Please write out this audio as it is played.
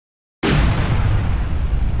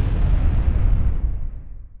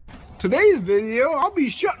Today's video, I'll be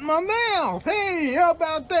shutting my mouth. Hey, how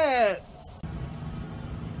about that?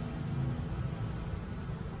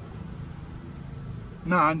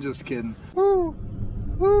 Nah, I'm just kidding. Woo,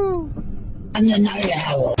 woo. I'm the night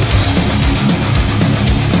owl.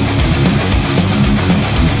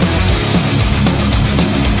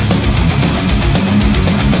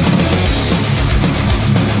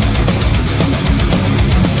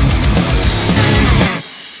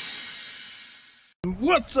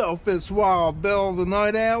 What's up? It's Wild Bill the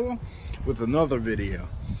Night Owl with another video.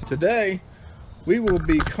 Today we will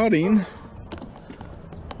be cutting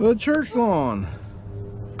the church lawn.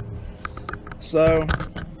 So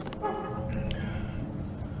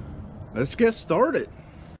let's get started.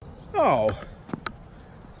 Oh,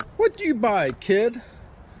 what do you buy, kid?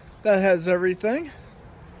 That has everything.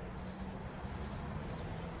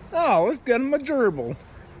 Oh, let's get him a gerbil.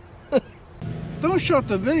 Don't shut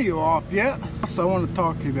the video off yet. So I want to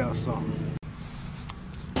talk to you about something.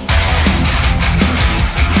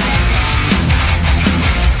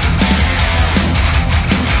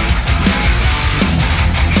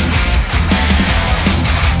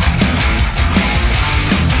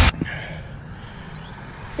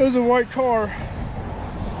 There's a white car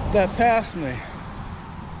that passed me.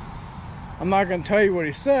 I'm not going to tell you what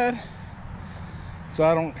he said, so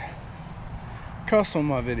I don't cuss on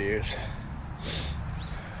my videos.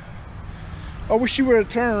 I wish you would have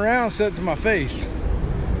turned around and said it to my face.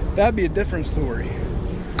 That'd be a different story,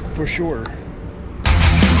 for sure.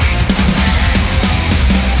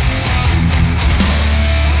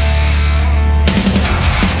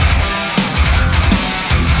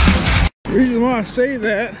 The reason why I say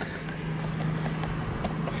that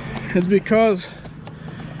is because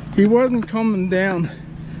he wasn't coming down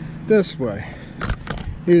this way.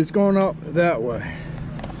 He was going up that way.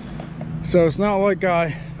 So it's not like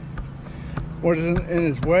I was in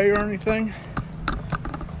his way or anything.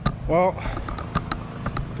 Well,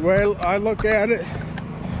 the way I look at it,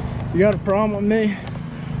 you got a problem with me,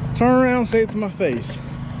 turn around and say it to my face.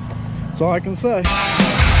 That's all I can say.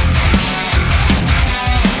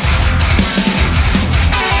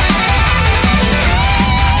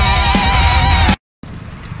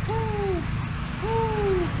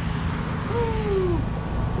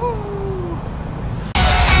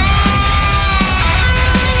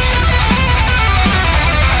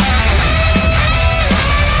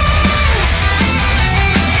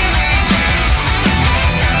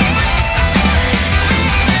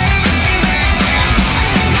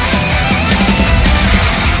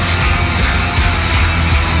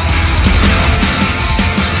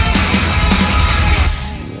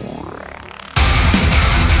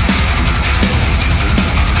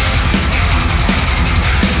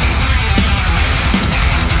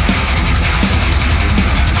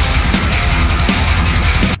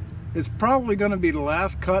 It's probably going to be the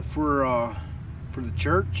last cut for the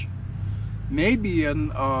church. Maybe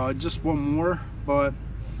just one more, but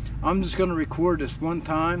I'm just going to record this one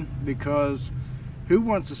time because who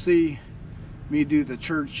wants to see me do the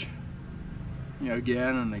church, you know,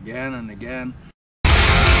 again and again and again?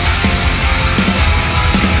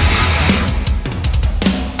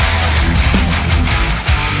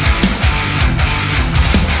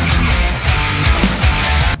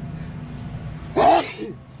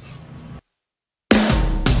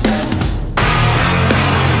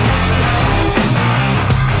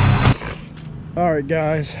 Alright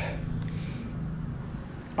guys,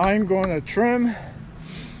 I'm going to trim,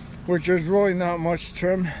 which there's really not much to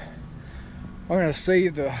trim. I'm going to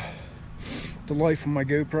save the life of my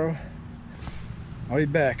GoPro. I'll be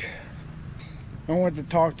back. I want to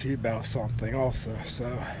talk to you about something also,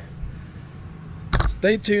 so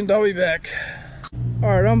stay tuned, I'll be back.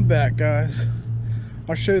 Alright, I'm back guys.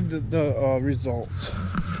 I'll show you the results.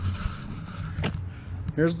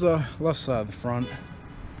 Here's the left side of the front.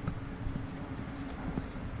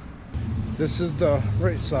 This is the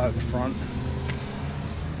right side of the front.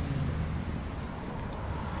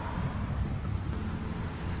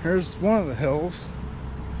 Here's one of the hills.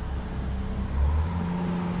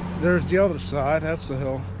 There's the other side, that's the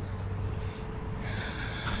hill.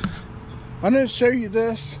 I didn't show you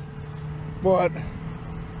this, but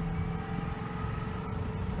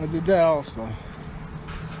I did that also.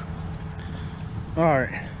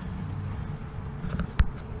 Alright.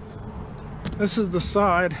 This is the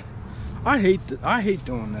side. I hate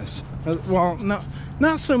doing this. Well,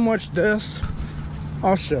 not so much this.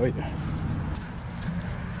 I'll show you.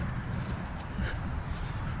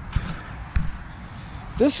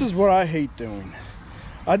 This is what I hate doing.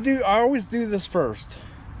 I always do this first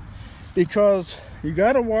because you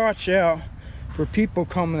got to watch out for people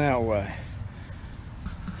coming that way.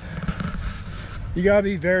 You gotta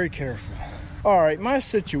be very careful. All right, my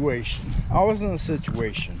situation. I was in a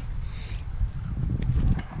situation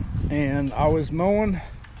and I was mowing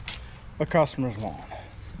a customer's lawn.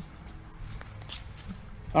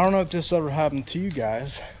 I don't know if this ever happened to you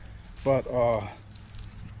guys, but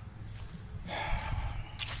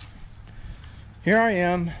here I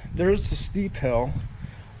am. There's the steep hill.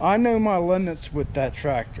 I know my limits with that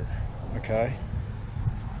tractor, okay?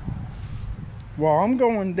 Well, I'm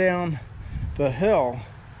going down the hill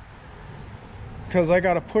because I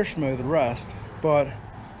got to push mow the rest, but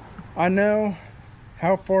I know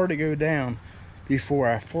how far to go down before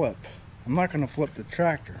I flip. I'm not going to flip the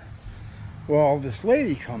tractor. Well, this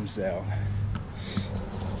lady comes out,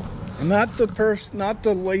 and not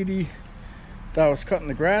the lady that I was cutting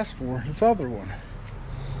the grass for, this other one.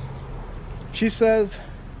 She says,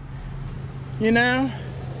 you know,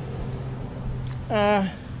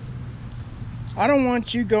 I don't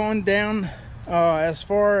want you going down as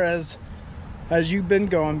far as you've been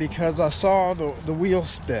going because I saw the wheel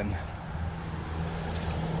spin.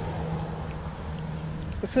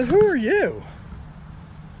 I said, who are you?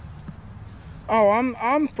 Oh,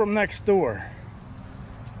 I'm from next door.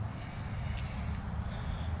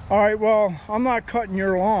 All right, well, I'm not cutting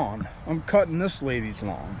your lawn. I'm cutting this lady's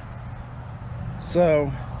lawn.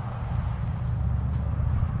 So,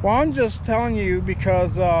 well, I'm just telling you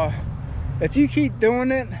because if you keep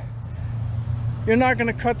doing it, you're not going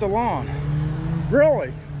to cut the lawn.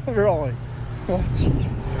 Really? Really? Oh, geez.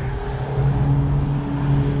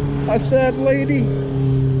 I said, lady,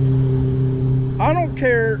 I don't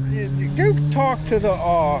care. Go talk to the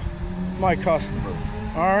my customer.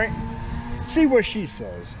 All right? See what she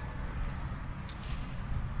says.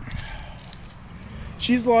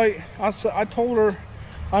 She's like, I told her,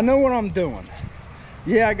 I know what I'm doing.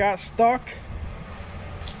 Yeah, I got stuck.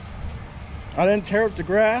 I didn't tear up the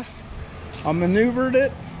grass. I maneuvered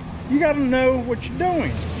it. You got to know what you're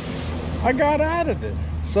doing. I got out of it.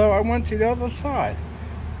 So I went to the other side.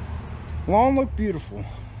 Lawn looked beautiful.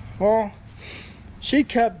 Well, she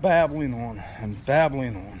kept babbling on and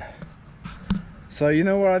babbling on. So you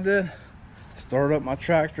know what I did? Started up my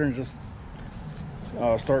tractor and just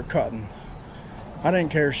start cutting. I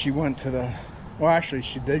didn't care if she went to the, well, actually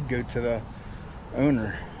she did go to the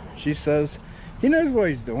owner. She says, he knows what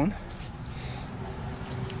he's doing.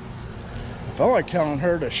 I felt like telling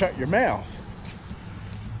her to shut your mouth.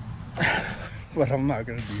 But I'm not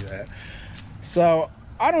gonna do that. So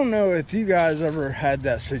I don't know if you guys ever had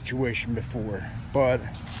that situation before, but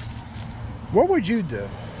what would you do?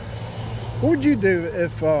 What would you do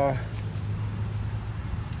if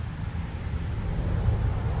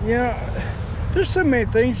yeah, there's so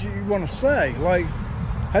many things you want to say. Like,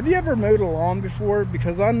 have you ever mowed a lawn before?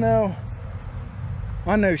 Because I know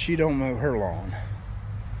she don't mow her lawn.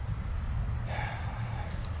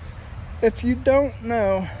 If you don't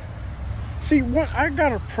know, see, I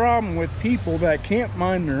got a problem with people that can't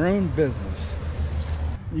mind their own business.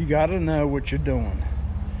 You got to know what you're doing,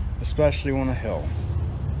 especially on a hill.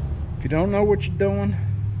 If you don't know what you're doing,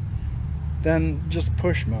 then just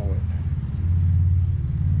push mow it.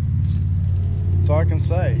 That's all I can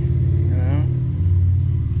say, you know.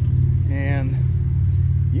 And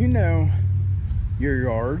you know your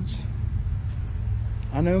yards.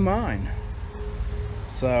 I know mine.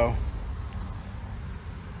 So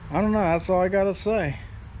I don't know, that's all I gotta say.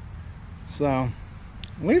 So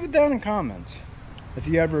leave it down in comments if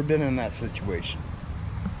you ever been in that situation.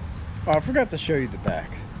 Oh, I forgot to show you the back.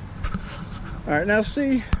 All right, now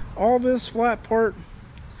see all this flat part,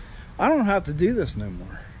 I don't have to do this no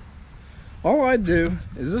more. All I do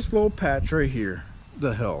is this little patch right here,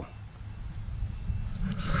 the hill,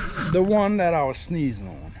 the one that I was sneezing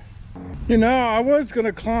on. You know, I was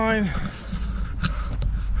gonna climb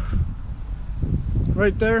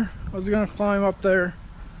right there. I was gonna climb up there,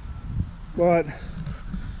 but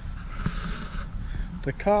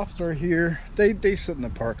the cops are here. They sit in the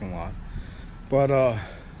parking lot, but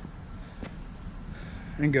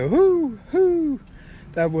and go hoo hoo.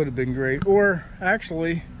 That would have been great. Or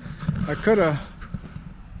actually, I could have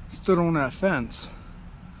stood on that fence.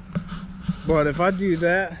 But if I do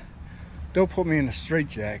that, they'll put me in a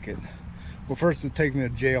straitjacket. Well, first they'll take me to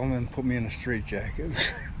jail and then put me in a straitjacket.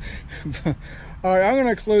 All right, I'm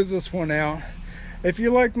gonna close this one out. If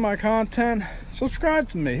you like my content, subscribe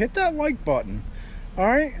to me. Hit that like button. All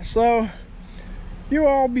right, so you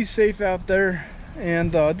all be safe out there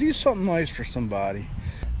and do something nice for somebody.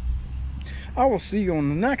 I will see you on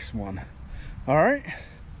the next one. All right,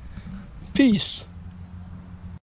 peace.